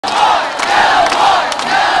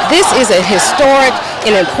This is a historic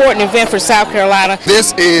and important event for South Carolina.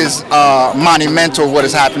 This is monumental what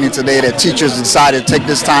is happening today, that teachers decided to take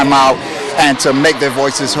this time out and to make their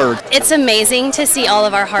voices heard. It's amazing to see all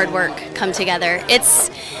of our hard work come together. It's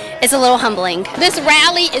a little humbling. This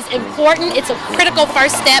rally is important. It's a critical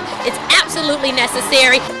first step. It's absolutely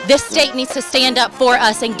necessary. This state needs to stand up for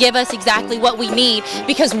us and give us exactly what we need,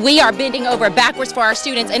 because we are bending over backwards for our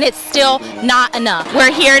students and it's still not enough.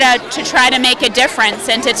 We're here to try to make a difference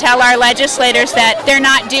and to tell our legislators that they're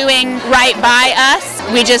not doing right by us.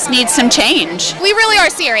 We just need some change. We really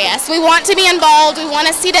are serious. We want to be involved. We want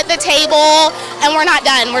a seat at the table, and we're not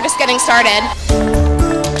done. We're just getting started.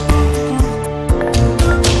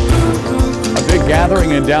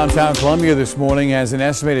 Gathering in downtown Columbia this morning as an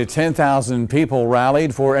estimated 10,000 people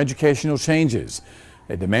rallied for educational changes.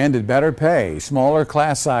 They demanded better pay, smaller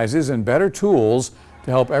class sizes, and better tools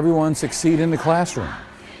to help everyone succeed in the classroom.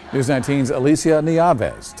 News 19's Alicia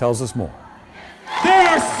Nieves tells us more. There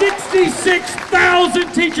are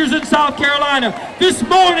 66,000 teachers in South Carolina. This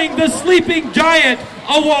morning, the sleeping giant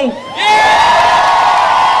awoke.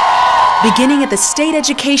 Beginning at the State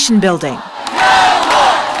Education Building.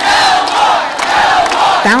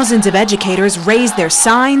 Thousands of educators raised their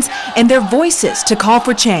signs and their voices to call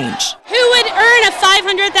for change. Who would earn a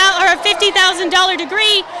 $500,000 or a $50,000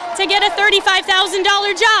 degree to get a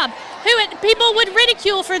 $35,000 job? People would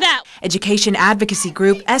ridicule for that. Education advocacy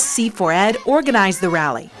group SC4Ed organized the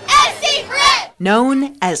rally. SC for Ed!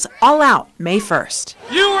 Known as All Out May 1st.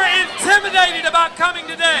 You were intimidated about coming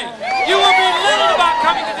today. You were belittled about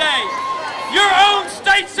coming today. Your own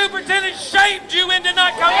state superintendent shamed you into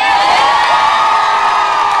not coming today.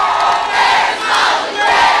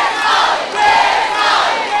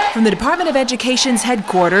 From the Department of Education's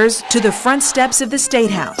headquarters to the front steps of the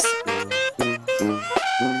State House,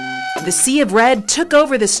 the Sea of Red took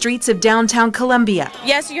over the streets of downtown Columbia.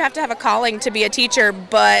 Yes, you have to have a calling to be a teacher,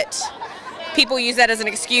 but people use that as an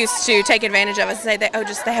excuse to take advantage of us and say that,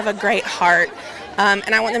 they have a great heart.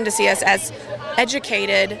 And I want them to see us as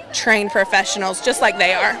educated, trained professionals, just like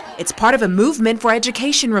they are. It's part of a movement for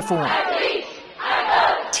education reform.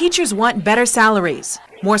 Teachers want better salaries,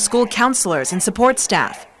 more school counselors and support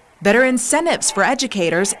staff, better incentives for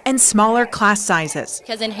educators, and smaller class sizes.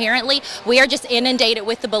 Because inherently, we are just inundated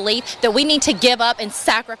with the belief that we need to give up and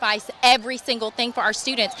sacrifice every single thing for our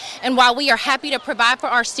students. And while we are happy to provide for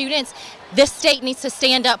our students, this state needs to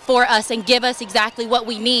stand up for us and give us exactly what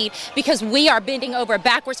we need, because we are bending over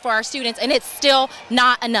backwards for our students and it's still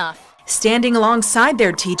not enough. Standing alongside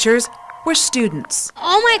their teachers were students.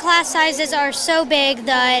 All my class sizes are so big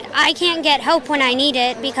that I can't get help when I need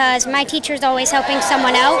it because my teacher's always helping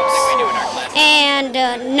someone else. And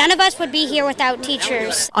none of us would be here without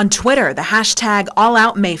teachers. On Twitter, the hashtag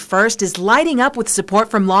AllOutMay1st is lighting up with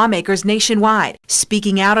support from lawmakers nationwide,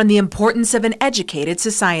 speaking out on the importance of an educated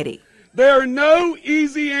society. There are no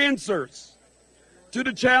easy answers to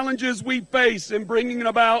the challenges we face in bringing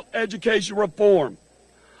about education reform.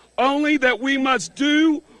 Only that we must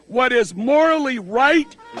do what is morally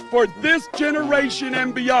right for this generation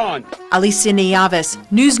and beyond. Alicia Nieves,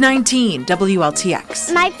 News 19,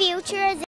 WLTX. My future is